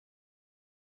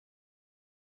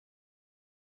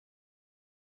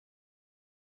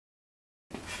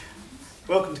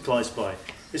Welcome to Cley Spy.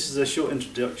 This is a short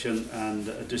introduction and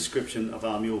a description of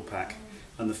our mule pack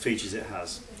and the features it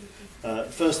has.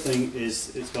 First thing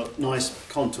is it's got nice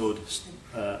contoured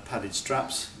padded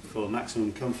straps for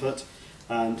maximum comfort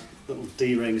and little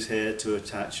D-rings here to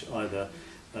attach either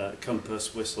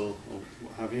compass, whistle or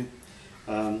what have you.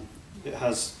 It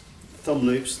has thumb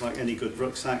loops like any good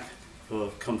rucksack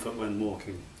for comfort when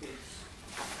walking.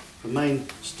 The main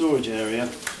storage area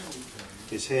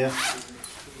is here.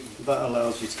 That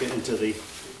allows you to get into the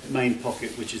main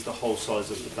pocket, which is the whole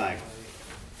size of the bag.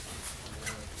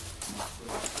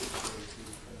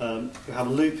 We have a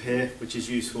loop here which is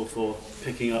useful for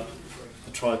picking up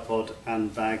a tripod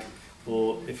and bag,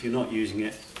 or if you're not using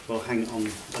it, well, hang it on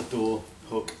a door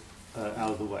hook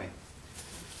out of the way.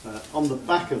 On the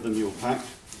back of the mule pack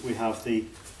we have the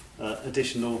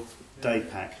additional day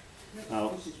pack.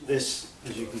 Now this,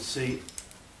 as you can see,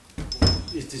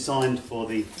 is designed for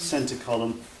the centre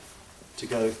column to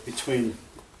go between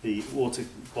the water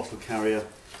bottle carrier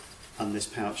and this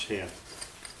pouch here.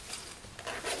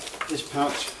 This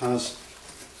pouch has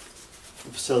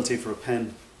a facility for a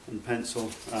pen and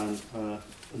pencil and a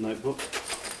notebook.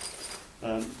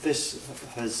 This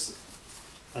has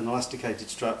an elasticated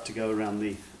strap to go around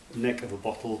the neck of a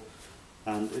bottle,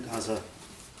 and it has a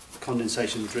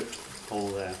condensation drip hole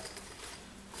there.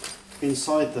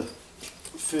 Inside the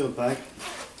field bag,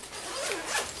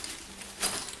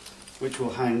 which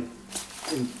will hang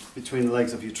in between the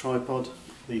legs of your tripod,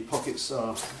 the pockets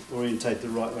are orientated the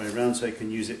right way around so you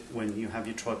can use it when you have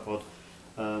your tripod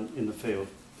in the field.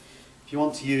 If you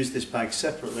want to use this bag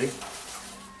separately,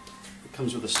 it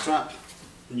comes with a strap,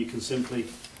 and you can simply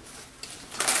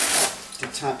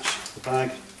detach the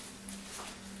bag,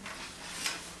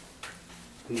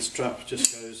 and the strap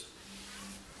just goes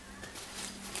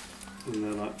in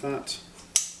there like that.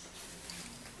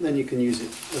 Then you can use it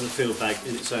as a field bag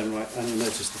in its own right, and you'll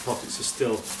notice the pockets are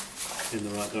still in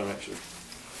the right direction.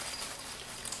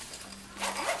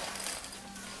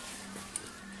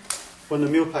 When the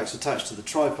mule pack's attached to the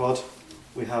tripod,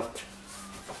 we have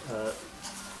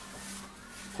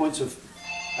points of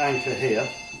anchor here.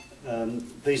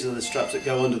 These are the straps that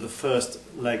go under the first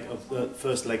leg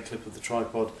clip of the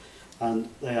tripod, and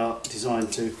they are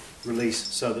designed to release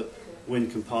so that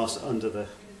wind can pass under the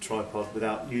tripod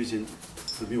without using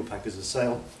the mule pack as a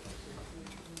sail.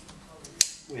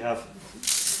 We have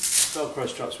Velcro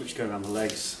straps which go around the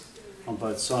legs on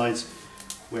both sides.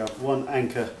 We have one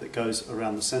anchor that goes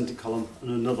around the centre column and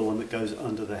another one that goes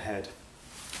under the head.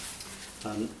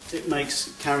 It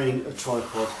makes carrying a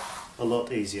tripod a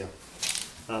lot easier.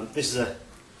 This is a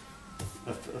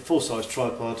full-size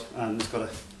tripod, and it's got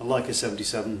a Leica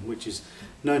 77, which is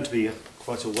known to be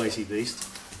quite a weighty beast.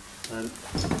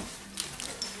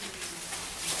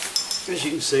 As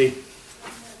you can see,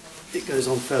 it goes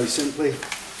on fairly simply.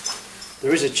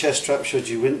 There is a chest strap should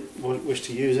you wish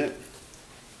to use it.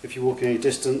 If you're walking any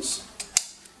distance,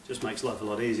 it just makes life a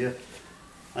lot easier,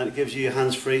 and it gives you your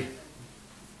hands free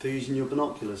for using your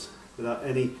binoculars without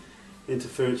any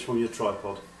interference from your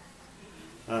tripod.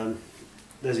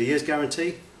 There's a year's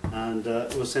guarantee, and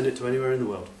we'll send it to anywhere in the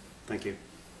world. Thank you.